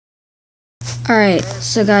Alright,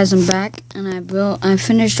 so guys, I'm back, and I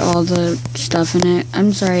finished all the stuff in it.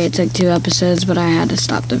 I'm sorry it took 2 episodes, but I had to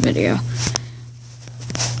stop the video.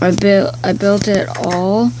 I built it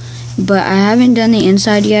all, but I haven't done the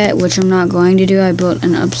inside yet, which I'm not going to do. I built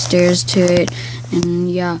an upstairs to it, and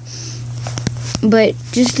yeah. But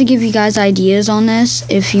just to give you guys ideas on this,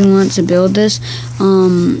 if you want to build this,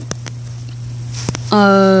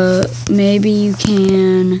 maybe you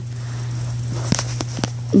can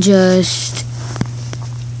just,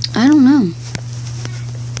 I don't know.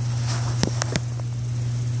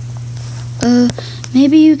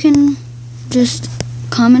 Maybe you can just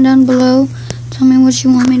comment down below, tell me what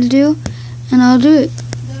you want me to do, and I'll do it. Is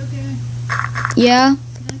that okay? Yeah?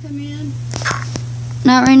 Can I come in?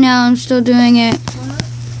 Not right now, I'm still doing it. What?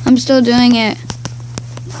 I'm still doing it.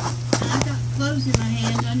 I've got clothes in my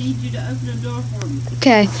hands. I need you to open the door for me.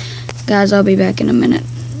 Okay, guys, I'll be back in a minute.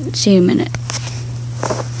 See you in a minute.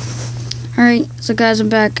 Alright, so guys, I'm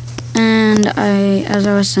back, and as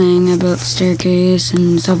I was saying, I built a staircase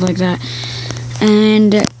and stuff like that,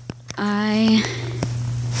 and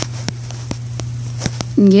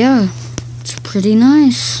yeah, it's pretty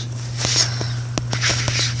nice.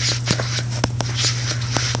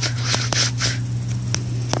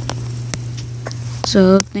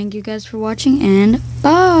 So, thank you guys for watching, and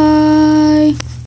bye!